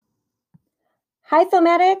Hi,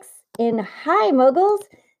 Filmatics, and hi, Moguls.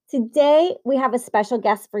 Today we have a special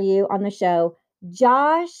guest for you on the show,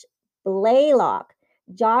 Josh Blaylock.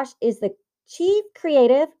 Josh is the Chief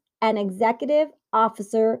Creative and Executive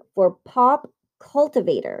Officer for Pop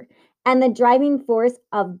Cultivator and the driving force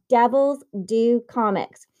of Devil's Due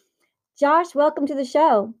Comics. Josh, welcome to the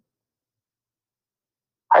show.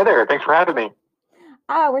 Hi there. Thanks for having me.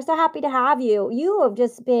 Oh, we're so happy to have you. You have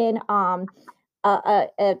just been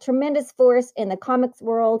a tremendous force in the comics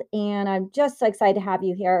world, and I'm just so excited to have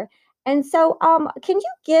you here. And so, can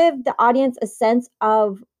you give the audience a sense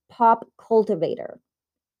of Pop Cultivator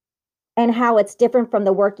and how it's different from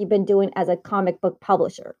the work you've been doing as a comic book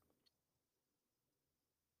publisher?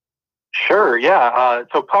 Sure. Yeah.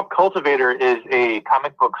 So Pop Cultivator is a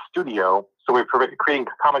comic book studio. So we're creating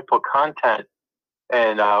comic book content,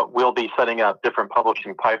 and we'll be setting up different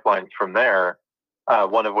publishing pipelines from there.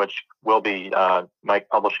 One of which will be Mike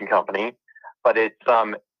Publishing Company. But it's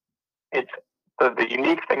the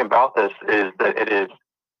unique thing about this is that it is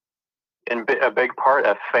a big part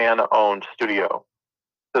a fan-owned studio.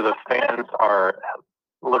 So the fans are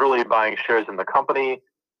literally buying shares in the company.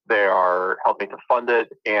 They are helping to fund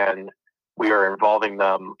it, and we are involving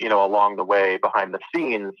them, along the way behind the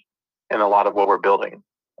scenes in a lot of what we're building.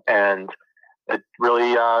 And it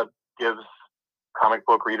really gives comic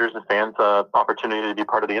book readers and fans an opportunity to be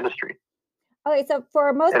part of the industry Okay, so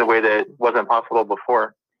for most in a way that wasn't possible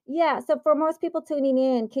before. yeah, so for most people tuning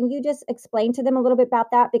in, can you just explain to them a little bit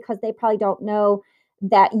about that because they probably don't know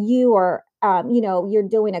that you are, you're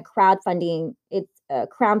doing a crowdfunding. It's a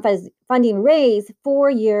crowdfunding raise for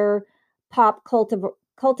your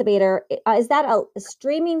cultivator. Is that a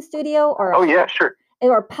streaming studio or Oh yeah, sure.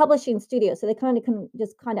 or a publishing studio? So they kind of can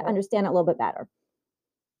just kind of understand it a little bit better.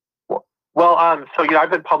 Well, so I've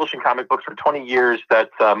been publishing comic books for 20 years.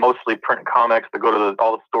 That's mostly print comics that go to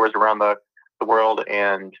all the stores around the world,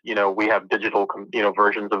 and we have digital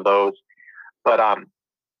versions of those. But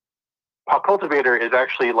Pop Cultivator is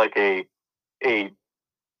actually like a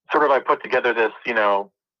sort of I put together this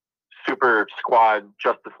super squad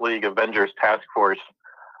Justice League Avengers task force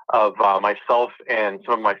of myself and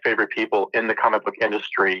some of my favorite people in the comic book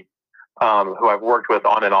industry, who I've worked with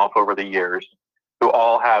on and off over the years, who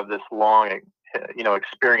all have this long,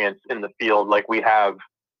 experience in the field. Like we have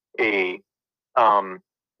a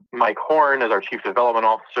Mike Horn as our chief development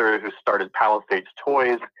officer, who started Palisades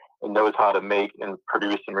Toys and knows how to make and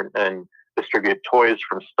produce and distribute toys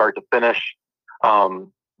from start to finish.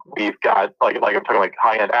 We've got like I'm talking like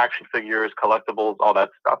high end action figures, collectibles, all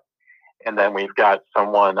that stuff. And then we've got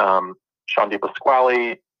someone, Sean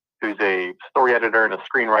DePasquale, who's a story editor and a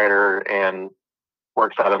screenwriter and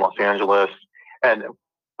works out in Los Angeles, and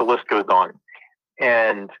the list goes on.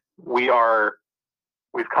 And we've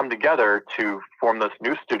come together to form this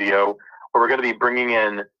new studio where we're going to be bringing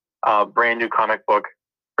in brand new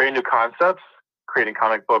concepts, creating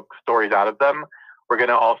comic book stories out of them. We're going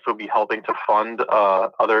to also be helping to fund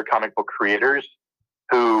other comic book creators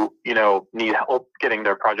who need help getting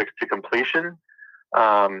their projects to completion,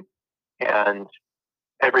 and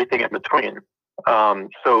everything in between.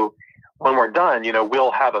 So when we're done,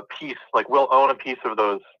 we'll have a piece, like we'll own a piece of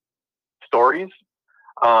those stories.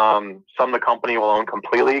 Some the company will own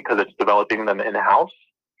completely because it's developing them in house.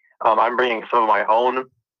 I'm bringing some of my own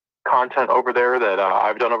content over there that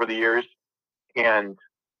I've done over the years, and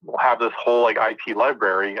we'll have this whole like IP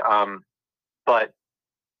library. But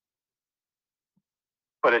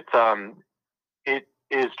it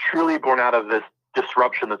is truly born out of this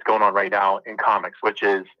disruption that's going on right now in comics, which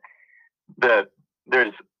is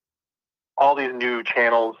there's all these new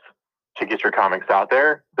channels to get your comics out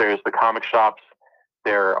there. There's the comic shops,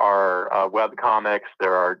 there are web comics,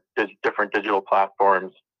 there are different digital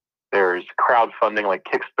platforms, there's crowdfunding like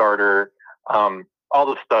Kickstarter. All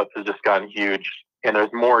this stuff has just gotten huge, and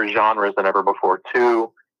there's more genres than ever before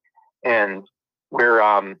too. And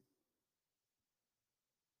we're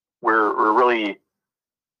really,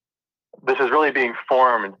 this is really being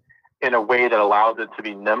formed in a way that allows it to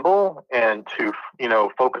be nimble and to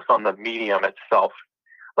focus on the medium itself,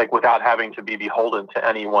 like without having to be beholden to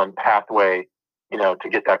any one pathway, to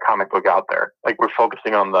get that comic book out there. Like we're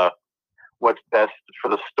focusing on what's best for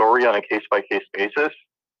the story on a case by case basis,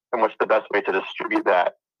 and what's the best way to distribute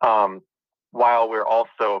that, while we're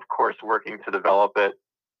also, of course, working to develop it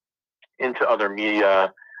into other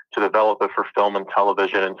media, to develop it for film and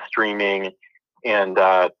television and streaming, and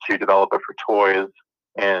to develop it for toys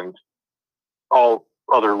and all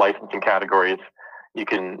other licensing categories you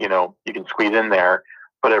can squeeze in there.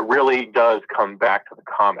 But it really does come back to the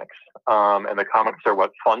comics, and the comics are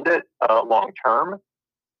what fund it long term.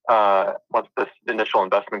 Once this initial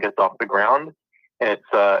investment gets off the ground, And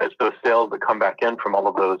it's those sales that come back in from all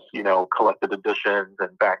of those, collected editions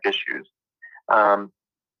and back issues. And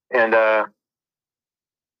I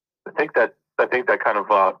think that kind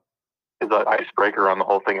of is an icebreaker on the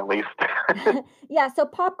whole thing, at least. Yeah, so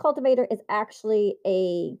Pop Cultivator is actually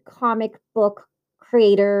a comic book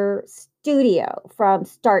creator studio from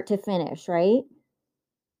start to finish, right?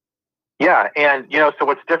 Yeah, and so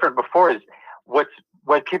what's different before is what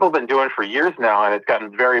people have been doing for years now, and it's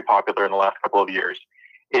gotten very popular in the last couple of years,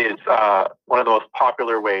 is one of the most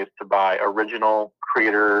popular ways to buy original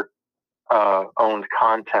creator owned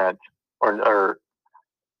content or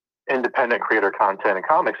independent creator content in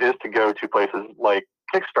comics is to go to places like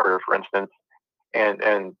Kickstarter, for instance,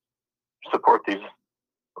 and support these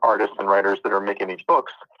artists and writers that are making these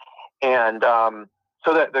books. And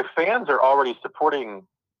so that the fans are already supporting,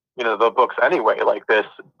 the books anyway, like this.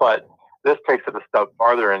 But this takes it a step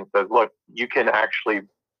farther and says, look, you can actually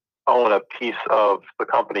own a piece of the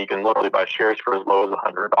company. You can literally buy shares for as low as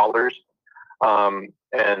 $100,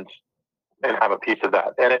 and have a piece of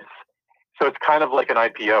that. And it's kind of like an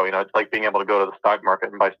IPO. It's like being able to go to the stock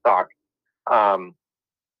market and buy stock.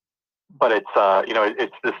 But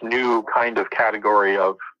it's this new kind of category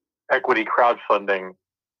of equity crowdfunding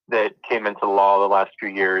that came into law the last few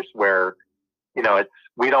years, where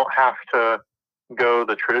we don't have to go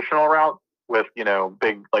the traditional route with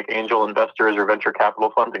big like angel investors or venture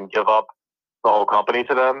capital funds and give up the whole company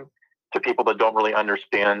to them, to people that don't really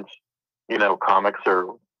understand comics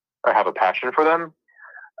or have a passion for them.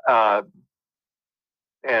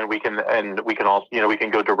 And we can also we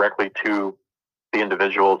can go directly to the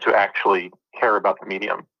individual to actually care about the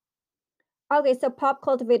medium. Okay, so Pop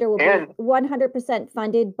Cultivator will be 100%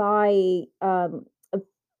 funded by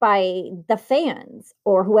the fans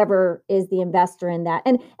or whoever is the investor in that.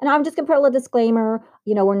 And I'm just gonna put a little disclaimer,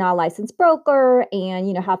 we're not a licensed broker,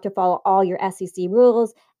 and have to follow all your SEC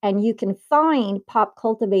rules. And you can find Pop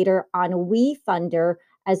Cultivator on WeFunder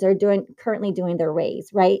as they're currently doing their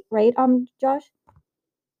raise, right? Right, Josh?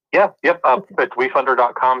 Yeah, yep. Okay. It's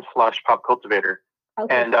wefunder.com/popcultivator.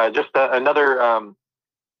 Okay. And just another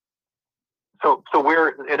so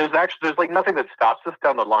there's like nothing that stops us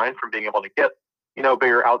down the line from being able to get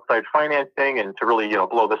bigger outside financing and to really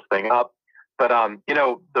blow this thing up. But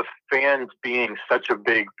the fans being such a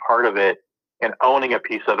big part of it and owning a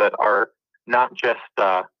piece of it are not just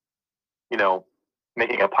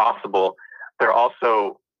making it possible. They're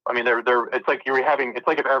also, it's like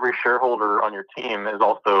if every shareholder on your team is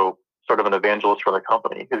also sort of an evangelist for the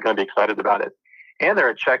company who's going to be excited about it, and they're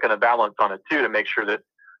a check and a balance on it too, to make sure that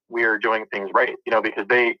we are doing things right. Because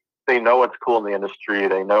they know what's cool in the industry.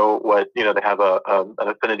 They know what they have an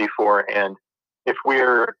affinity for, and if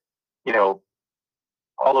we're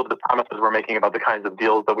all of the promises we're making about the kinds of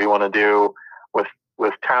deals that we want to do with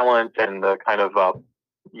talent and the kind of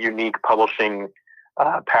unique publishing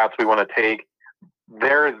paths we want to take,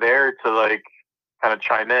 they're there to like kind of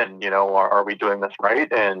chime in. Are we doing this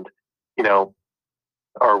right? And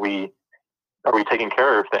are we taking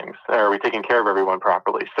care of things? Are we taking care of everyone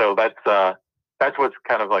properly? So that's what's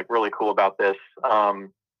kind of like really cool about this.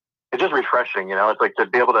 It's just refreshing, it's like to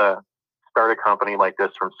be able to start a company like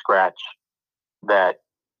this from scratch that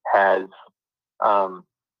has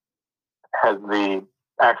the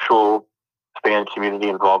actual fan community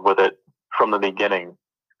involved with it from the beginning.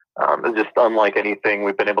 It's just unlike anything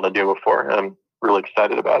we've been able to do before, and I'm really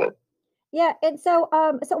excited about it. Yeah, and so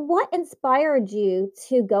what inspired you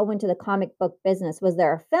to go into the comic book business? Was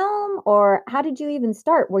there a film, or how did you even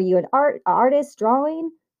start? Were you an artist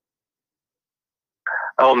drawing?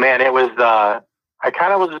 Oh man, it was I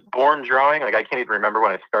kind of was born drawing. Like I can't even remember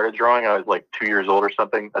when I started drawing. I was like 2 years old or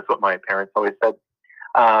something. That's what my parents always said.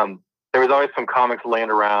 There was always some comics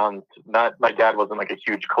laying around. Not my dad wasn't like a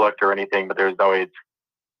huge collector or anything, but there was always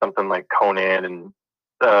something like Conan and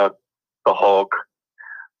the Hulk.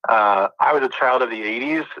 I was a child of the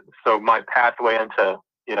 80s, so my pathway into,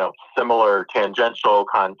 similar tangential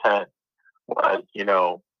content was,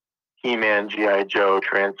 He-Man, G.I. Joe,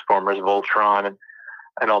 Transformers, Voltron,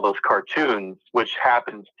 and all those cartoons, which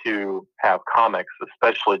happens to have comics,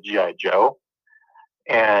 especially G.I. Joe.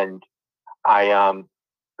 And I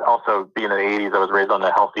also, being in the 80s, I was raised on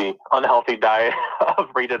a unhealthy diet of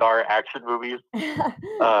rated R action movies, that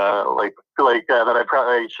I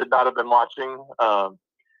probably should not have been watching.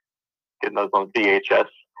 Getting those on VHS,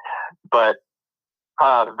 but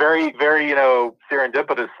very, very,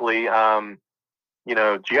 serendipitously,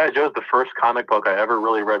 G.I. Joe is the first comic book I ever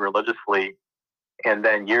really read religiously. And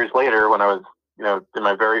then years later, when I was, in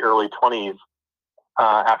my very early 20s,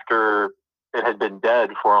 after it had been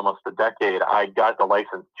dead for almost a decade, I got the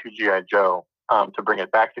license to G.I. Joe to bring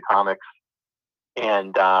it back to comics.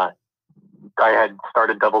 and I had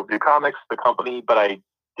started Devil's Due Comics, the company, but I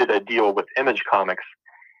did a deal with Image Comics,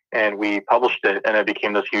 and we published it, and it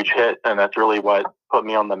became this huge hit, and that's really what put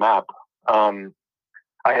me on the map.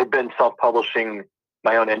 I had been self-publishing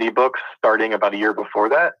my own indie books starting about a year before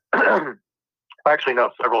that. Actually, no,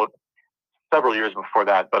 several years before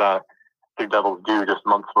that, but through Devil's Due, just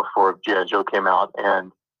months before G.I. Joe came out,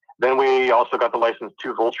 and then we also got the license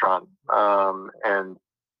to Voltron, and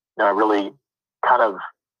really kind of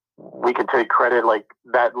we could take credit, like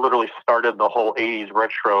that literally started the whole 80s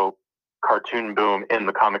retro cartoon boom in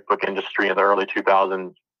the comic book industry in the early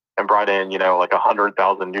 2000s, and brought in like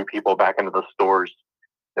 100,000 new people back into the stores,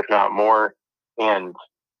 if not more, and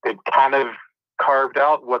it kind of carved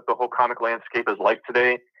out what the whole comic landscape is like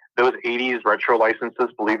today. Those 80s retro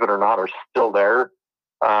licenses, believe it or not, are still there.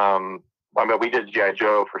 We did G.I.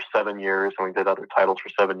 Joe for 7 years, and we did other titles for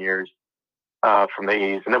 7 years from the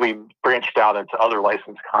 80s. And then we branched out into other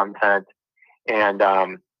licensed content. And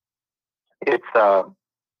it's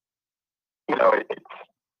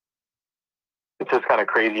just kind of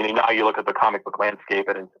crazy. And now you look at the comic book landscape,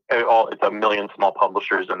 and it's a million small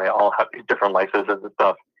publishers, and they all have these different licenses and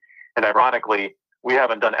stuff. And ironically, we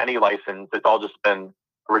haven't done any license. It's all just been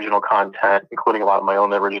original content, including a lot of my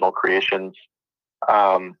own original creations,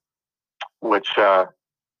 which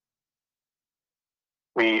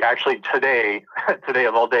we actually today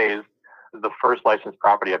of all days, is the first licensed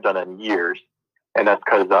property I've done in years. And that's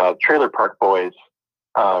because Trailer Park Boys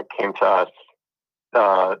came to us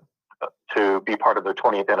to be part of their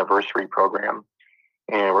 20th anniversary program.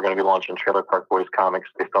 And we're going to be launching Trailer Park Boys comics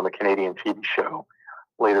based on the Canadian TV show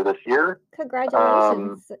later this year.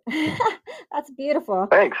 Congratulations. That's beautiful.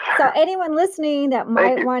 Thanks. So anyone listening that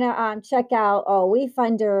might want to check out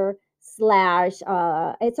WeFunder /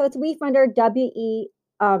 so it's WeFunder,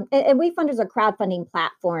 and WeFunder is a crowdfunding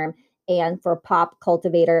platform and for Pop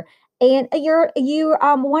Cultivator. And you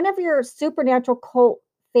one of your supernatural cult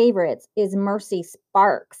favorites is Mercy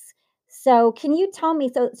Sparks. So can you tell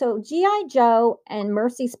me, so G.I. Joe and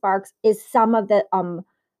Mercy Sparks is some of the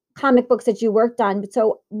comic books that you worked on.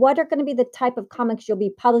 So what are going to be the type of comics you'll be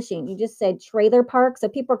publishing? You just said Trailer Park, so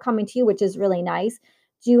people are coming to you, which is really nice.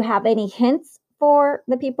 Do you have any hints for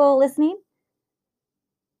the people listening?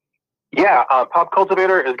 Yeah, Pop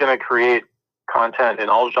Cultivator is going to create content in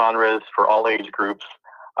all genres for all age groups.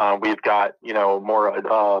 We've got more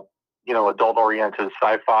adult-oriented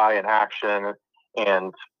sci-fi and action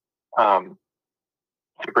and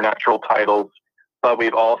supernatural titles, but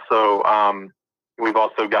we've also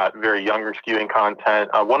got very younger skewing content.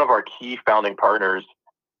 One of our key founding partners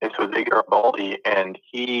is Jose Garibaldi, and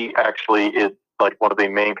he actually is like one of the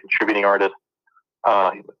main contributing artists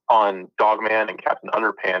on Dogman and Captain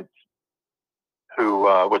Underpants,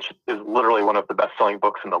 which is literally one of the best-selling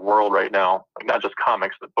books in the world right now. Like not just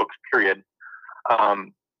comics, but books, period.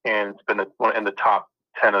 And it's been in the top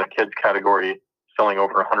 10 of the kids category, selling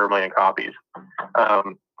over 100 million copies.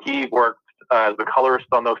 He worked as the colorist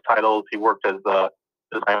on those titles. He worked as the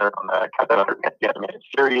designer on the Captain Underpants animated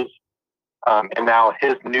series. And now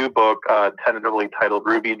his new book, tentatively titled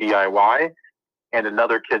Ruby DIY, and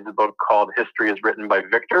another kid's book called History is Written by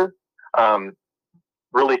Victor.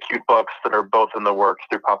 Really cute books that are both in the works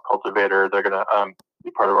through Pop Cultivator. They're going to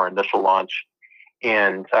be part of our initial launch.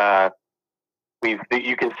 And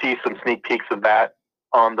you can see some sneak peeks of that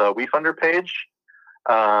on the WeFunder page.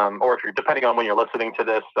 Or if you're, depending on when you're listening to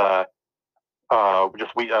this,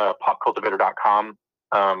 just popcultivator.com.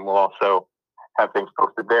 We'll also have things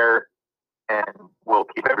posted there, and we'll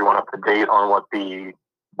keep everyone up to date on what the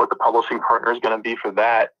publishing partner is going to be for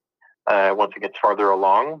that once it gets farther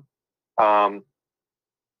along.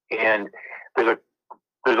 And there's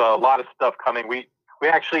a lot of stuff coming. We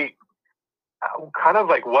actually kind of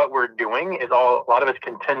like what we're doing is a lot of it's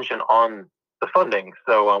contingent on the funding.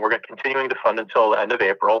 So we're continuing to fund until the end of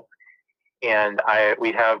April, and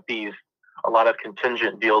we have a lot of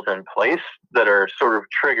contingent deals in place that are sort of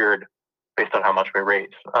triggered based on how much we raise.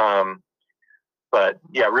 But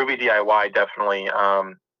yeah, Ruby DIY definitely.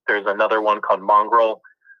 There's another one called Mongrel,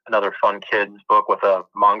 another fun kids book with a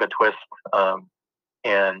manga twist,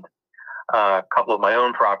 and a couple of my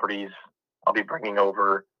own properties I'll be bringing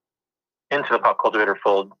over into the Pop Cultivator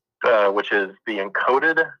fold, which is The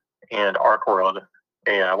Encoded and Ark World.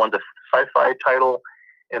 One's a sci-fi title,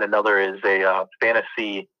 and another is a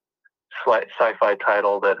fantasy sci-fi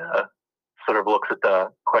title that sort of looks at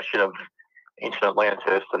the question of ancient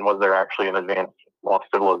Atlantis and was there actually an advanced lost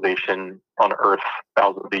civilization on Earth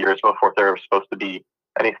thousands of years before there was supposed to be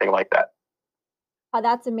anything like that. Oh,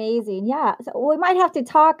 that's amazing. Yeah. So we might have to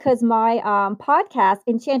talk because my podcast,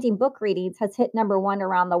 Enchanting Book Readings, has hit #1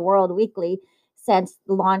 around the world weekly. since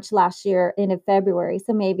the launch last year in February.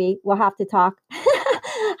 So maybe we'll have to talk.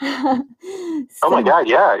 Oh my God.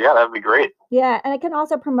 Yeah. Yeah. That'd be great. Yeah, and I can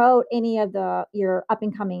also promote any of your up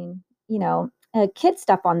and coming, kid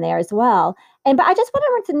stuff on there as well. And but I just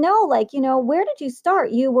wanted to know, like, where did you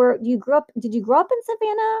start? You grew up? Did you grow up in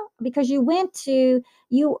Savannah? Because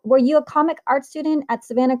were you a comic art student at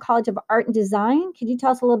Savannah College of Art and Design? Could you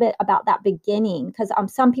tell us a little bit about that beginning? Because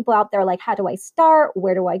some people out there are like, how do I start?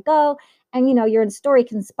 Where do I go? And your story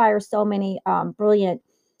can inspire so many brilliant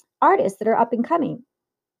artists that are up and coming.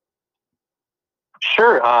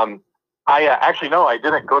 Sure. I actually no, I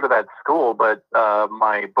didn't go to that school, but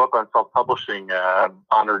my book on self-publishing,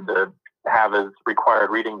 honored to have as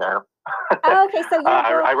required reading there. Oh, okay, so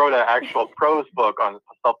I wrote an actual prose book on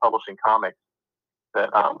self-publishing comics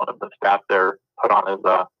that one of the staff there put on as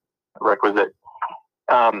a requisite.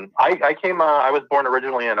 I was born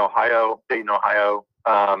originally in Ohio, Dayton, Ohio.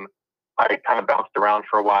 I kind of bounced around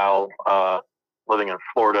for a while, living in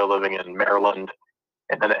Florida, living in Maryland,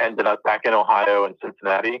 and then ended up back in Ohio and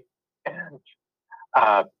Cincinnati. And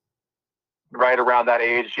right around that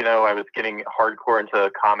age, I was getting hardcore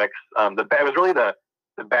into comics. It was really the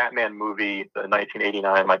Batman movie, the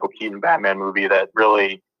 1989 Michael Keaton Batman movie, that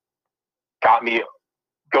really got me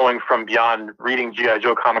going from beyond reading G.I.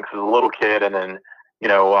 Joe comics as a little kid, and then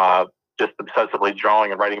just obsessively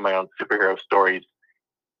drawing and writing my own superhero stories,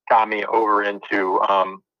 got me over into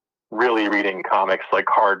really reading comics like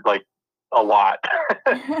hard, like a lot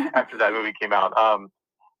after that movie came out.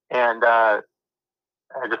 And I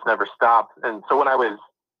just never stopped. And so when I was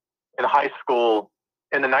in high school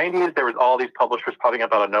in the 90s, there was all these publishers popping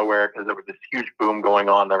up out of nowhere because there was this huge boom going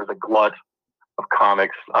on. There was a glut of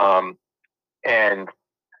comics. And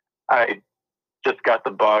I just got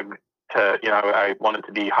the bug to, I wanted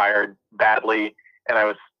to be hired badly.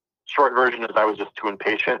 And short version is I was just too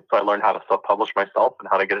impatient. So I learned how to self-publish myself and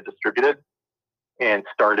how to get it distributed, and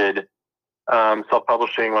started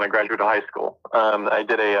self-publishing when I graduated high school. I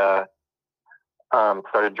did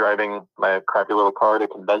started driving my crappy little car to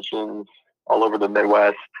conventions all over the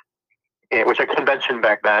Midwest, which a convention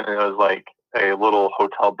back then, and it was like a little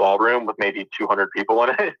hotel ballroom with maybe 200 people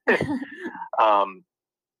in it.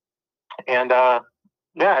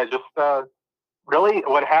 I just really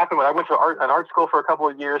what happened when I went to an art school for a couple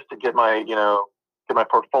of years to get my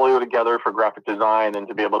portfolio together for graphic design and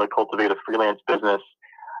to be able to cultivate a freelance business.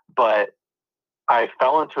 But I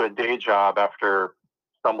fell into a day job after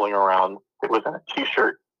stumbling around. It was in a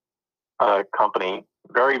t-shirt company,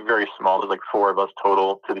 very, very small. There's like 4 of us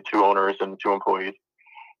total, to the 2 owners and 2 employees.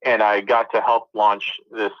 And I got to help launch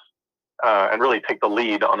this and really take the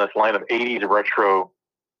lead on this line of 80s retro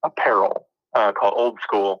apparel called Old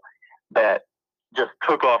School that just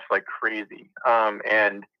took off like crazy.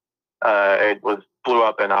 And it blew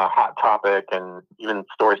up in a Hot Topic and even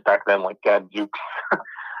stories back then like Gadzooks.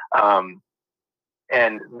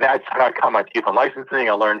 And that's how I got my teeth on licensing.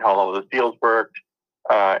 I learned how all of those deals worked,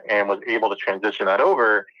 and was able to transition that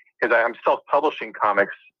over because I'm self-publishing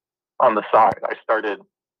comics on the side. I started,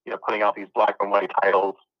 putting out these black and white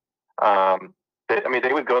titles.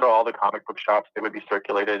 They would go to all the comic book shops. They would be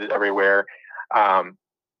circulated everywhere. I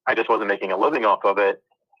just wasn't making a living off of it.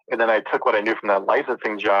 And then I took what I knew from that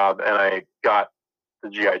licensing job and I got the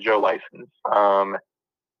G.I. Joe license.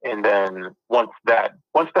 And then once that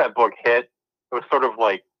book hit, it was sort of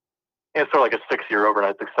like a 6-year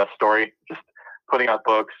overnight success story. Just putting out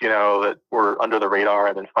books, that were under the radar,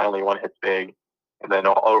 and then finally one hits big, and then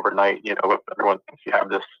all overnight, everyone thinks you have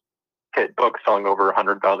this hit book selling over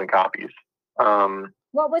 100,000 copies.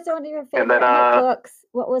 What was one of your favorite books?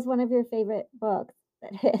 What was one of your favorite books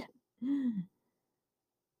that hit?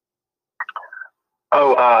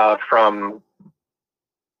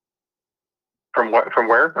 From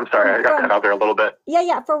where? I'm sorry, I got cut out there a little bit.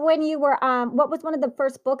 Yeah. For when you were, what was one of the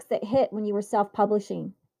first books that hit when you were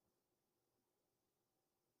self-publishing?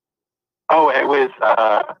 Oh, it was,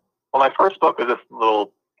 my first book was this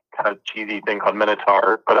little kind of cheesy thing called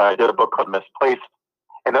Minotaur, but I did a book called Misplaced,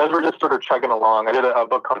 and those were just sort of chugging along. I did a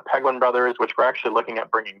book called Penguin Brothers, which we're actually looking at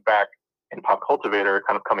bringing back in Pop Cultivator,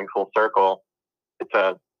 kind of coming full circle. It's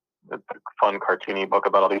a fun, cartoony book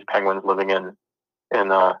about all these penguins living in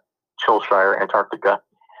Chilshire, Antarctica.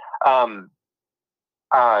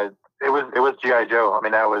 It was G.I. Joe.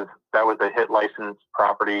 That was a hit license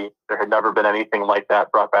property. There had never been anything like that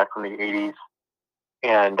brought back from the 80s.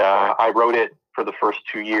 And I wrote it for the first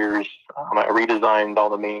 2 years. I redesigned all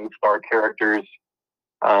the main star characters,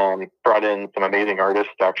 brought in some amazing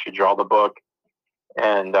artists to actually draw the book.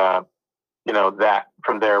 And, that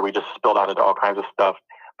from there, we just spilled out into all kinds of stuff.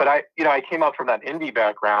 But I came out from that indie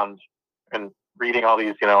background and reading all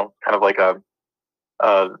these, kind of like a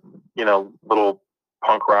little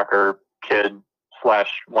punk rocker kid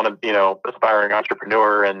slash aspiring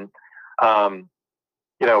entrepreneur. And,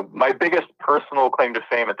 my biggest personal claim to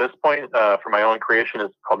fame at this point for my own creation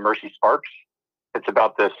is called Mercy Sparks. It's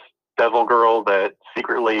about this devil girl that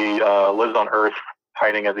secretly lives on Earth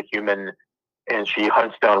hiding as a human, and she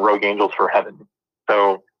hunts down rogue angels for heaven.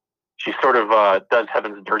 So she sort of does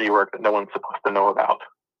heaven's dirty work that no one's supposed to know about.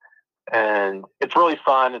 And it's really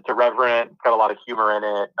fun. It's irreverent. It's got a lot of humor in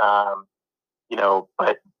it,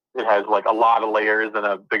 but it has like a lot of layers and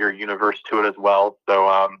a bigger universe to it as well.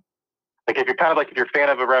 So, if you're a fan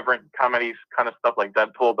of irreverent comedies kind of stuff like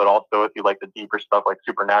Deadpool, but also if you like the deeper stuff like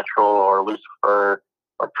Supernatural or Lucifer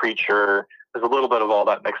or Preacher, there's a little bit of all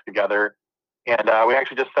that mixed together. And we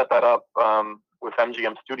actually just set that up with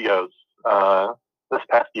MGM Studios this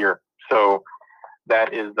past year. So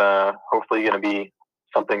that is hopefully going to be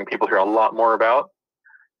something people hear a lot more about.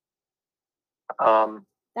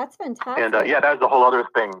 That's fantastic. And that's a whole other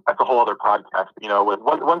thing. That's a whole other podcast.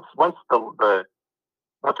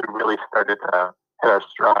 Once we really started to hit our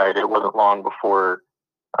stride, it wasn't long before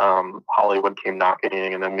Hollywood came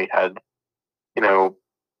knocking, and then we had,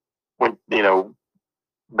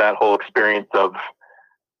 that whole experience of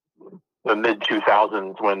the mid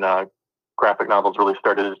 2000s when graphic novels really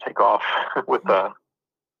started to take off with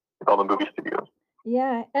all the movie studios.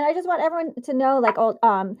 Yeah, and I just want everyone to know,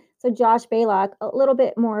 so Josh Balok, a little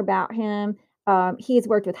bit more about him. He's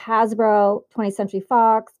worked with Hasbro, 20th Century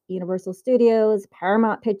Fox, Universal Studios,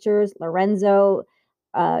 Paramount Pictures, Lorenzo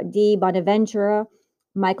di Bonaventura,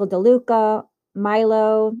 Michael DeLuca,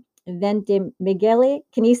 Milo Ventimiglia.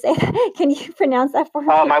 Can you say that? Can you pronounce that for me?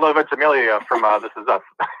 Milo Ventimiglia from This Is Us.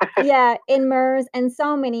 Yeah, in MERS and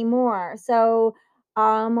so many more. So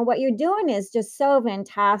what you're doing is just so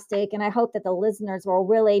fantastic. And I hope that the listeners will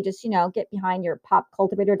really just, get behind your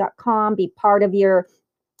popcultivator.com, be part of your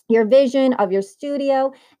vision of your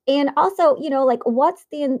studio. And also, what's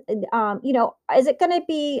the, is it going to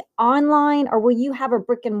be online, or will you have a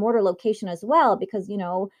brick and mortar location as well? Because,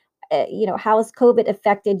 how has COVID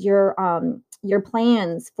affected your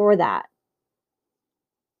plans for that?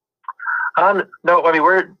 No, I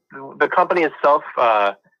mean, the company itself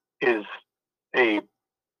is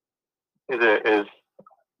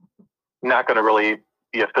not going to really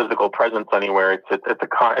be a physical presence anywhere.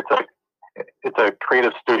 It's a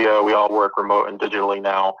creative studio. We all work remote and digitally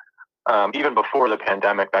now. Even before the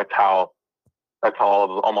pandemic, that's how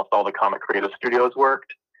almost all the comic creative studios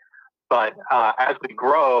worked. But as we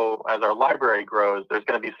grow, as our library grows, there's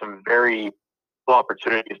going to be some very cool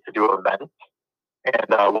opportunities to do events. And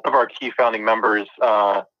one of our key founding members,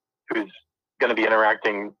 who's going to be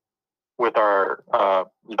interacting with our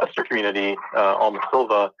investor community, Alma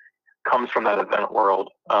Silva, comes from that event world.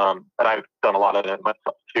 And I've done a lot of it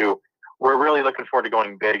myself too. We're really looking forward to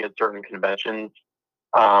going big at certain conventions,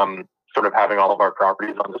 sort of having all of our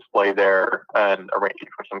properties on display there and arranging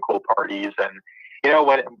for some cool parties. And,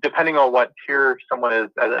 depending on what tier someone is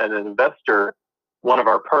as an investor, one of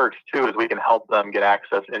our perks too is we can help them get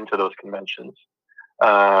access into those conventions.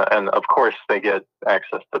 And of course they get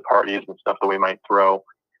access to parties and stuff that we might throw.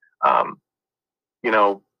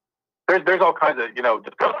 There's all kinds of,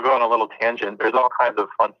 just go on a little tangent. There's all kinds of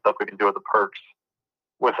fun stuff we can do with the perks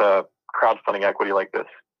with a crowdfunding equity like this.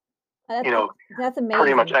 That's amazing.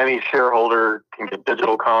 Pretty much any shareholder can get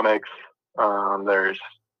digital comics.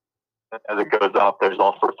 As it goes up, there's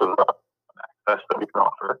all sorts of access that we can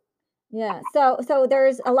offer. Yeah. So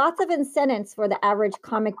there's lots of incentives for the average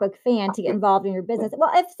comic book fan to get involved in your business.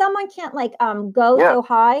 Well, if someone can't go so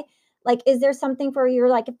high, is there something for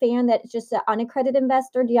your a fan that's just an unaccredited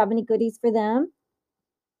investor? Do you have any goodies for them?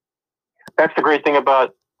 That's the great thing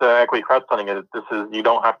about the equity crowdfunding is you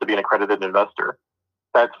don't have to be an accredited investor.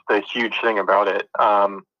 That's the huge thing about it.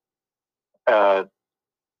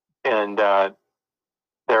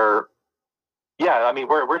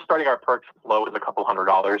 We're starting our perks as low as a couple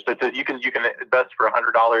 $100. So you can invest for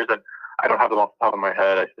 $100, and I don't have them off the top of my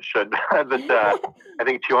head. I should, but I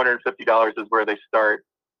think $250 is where they start.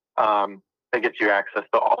 That gets you access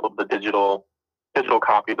to all of the digital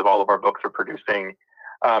copies of all of our books we're producing.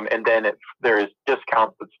 And then there is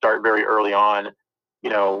discounts that start very early on,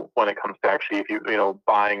 when it comes to actually, if you,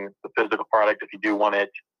 buying the physical product, if you do want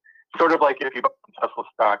it, sort of like if you bought Tesla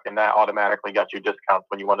stock and that automatically got you discounts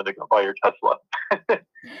when you wanted to go buy your Tesla.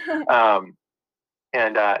 I'm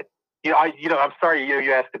sorry,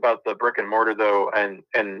 you asked about the brick and mortar though, and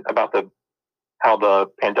about how the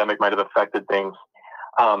pandemic might have affected things.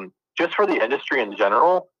 Just for the industry in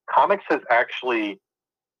general, comics has actually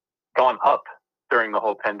gone up during the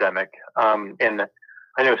whole pandemic. And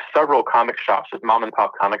I know several comic shops, just mom and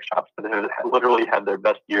pop comic shops, that have literally had their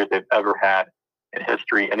best years they've ever had in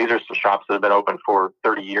history. And these are some shops that have been open for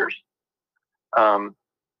 30 years.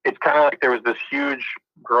 It's kind of like there was this huge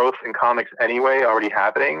growth in comics anyway already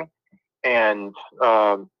happening. And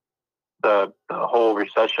the whole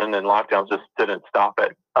recession and lockdowns just didn't stop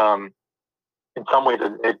it. In some ways,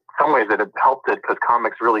 it helped it because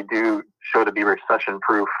comics really do show to be recession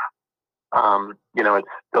proof. It's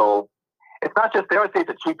still, it's not just, they always say it's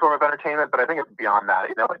a cheap form of entertainment, but I think it's beyond that.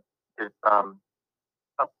 It's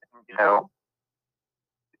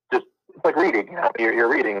just, it's like reading. You're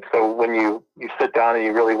reading. So when you sit down and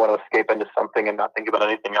you really want to escape into something and not think about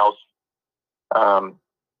anything else,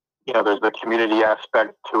 there's the community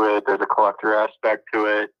aspect to it. There's a collector aspect to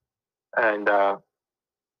it, and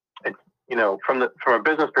from a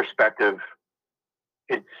business perspective,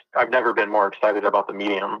 I've never been more excited about the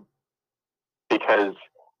medium because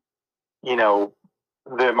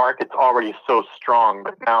the market's already so strong,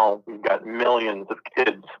 but now we've got millions of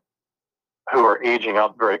kids who are aging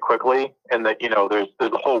up very quickly, and that there's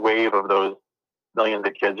a whole wave of those millions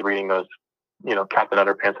of kids reading those Captain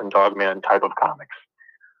Underpants and Dogman type of comics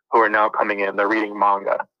who are now coming in. They're reading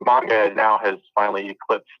manga. Manga now has finally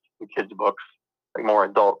eclipsed the kids' books, like more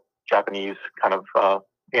adult Japanese kind of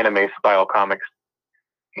anime style comics,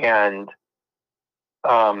 and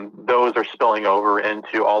those are spilling over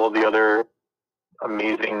into all of the other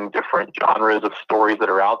amazing different genres of stories that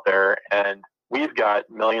are out there. And we've got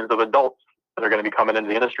millions of adults that are going to be coming into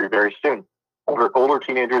the industry very soon. Older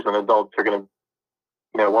teenagers and adults are going to,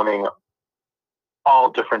 wanting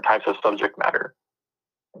all different types of subject matter.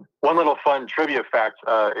 One little fun trivia fact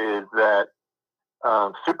is that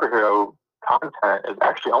superhero content is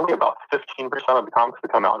actually only about 15% of the comics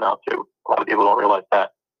that come out now too. A lot of people don't realize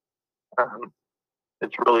that.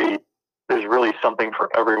 There's really something for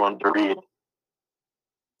everyone to read.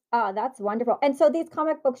 Oh, that's wonderful. And so these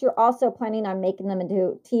comic books, you're also planning on making them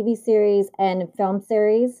into TV series and film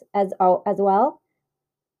series as well?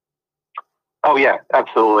 Oh yeah,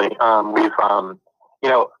 absolutely.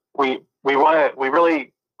 We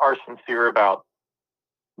really are sincere about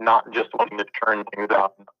not just wanting to turn things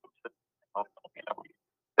out.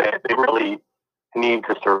 They really need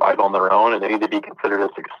to survive on their own, and they need to be considered a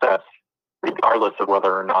success, regardless of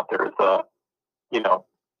whether or not there's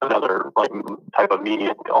another type of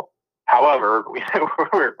media deal. However,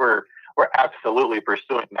 we're absolutely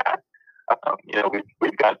pursuing that.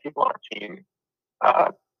 We've got people on our team.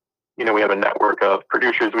 We have a network of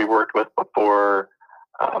producers we've worked with before.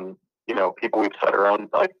 People we've set our own,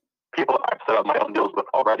 people I've set up my own deals with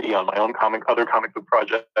already on my own other comic book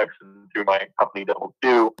projects and through my company Devils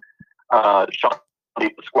Do. Sean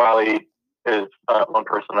Pasquale is one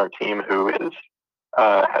person on our team who has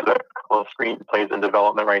a couple of screenplays in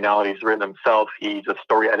development right now that he's written himself. He's a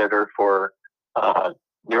story editor for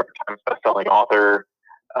New York Times bestselling author.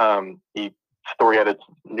 He story edits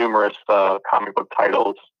numerous comic book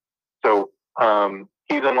titles. So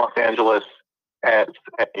he's in Los Angeles as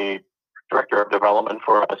a director of development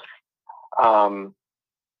for us. And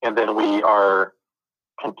then we are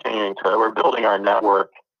we're building our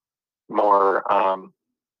network more.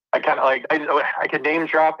 I could name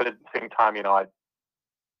drop, but at the same time,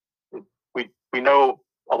 we know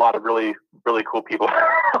a lot of really, really cool people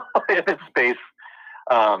in this space.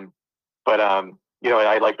 I'd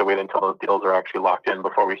like to wait until those deals are actually locked in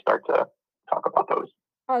before we start to talk about those.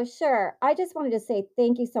 Oh, sure. I just wanted to say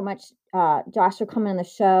thank you so much, Josh, for coming on the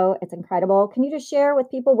show. It's incredible. Can you just share with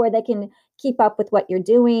people where they can keep up with what you're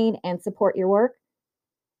doing and support your work?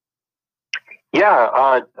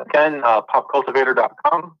 Yeah, again,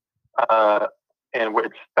 popcultivator.com, and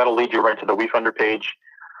that'll lead you right to the WeFunder page.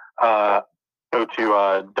 Go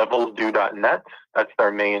to devilsdo.net. That's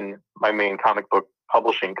my main comic book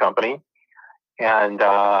publishing company. And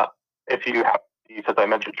if you have, since I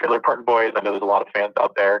mentioned Trailer Park Boys, I know there's a lot of fans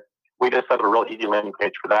out there. We just set up a real easy landing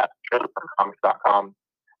page for that, trailerparkcomics.com,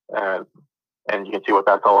 and you can see what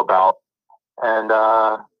that's all about. And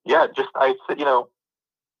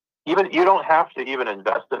even you don't have to even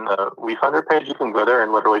invest in the WeFunder page. You can go there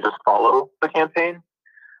and literally just follow the campaign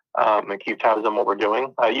and keep tabs on what we're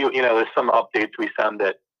doing. There's some updates we send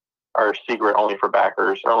that are secret only for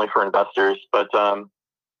backers or only for investors, but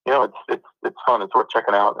it's fun. It's worth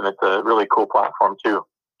checking out, and it's a really cool platform too,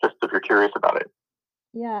 just if you're curious about it.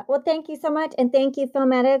 Yeah. Well, thank you so much. And thank you,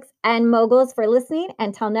 Film Addicts and Moguls, for listening.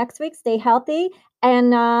 Until next week, stay healthy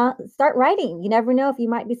and start writing. You never know if you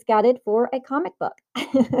might be scouted for a comic book.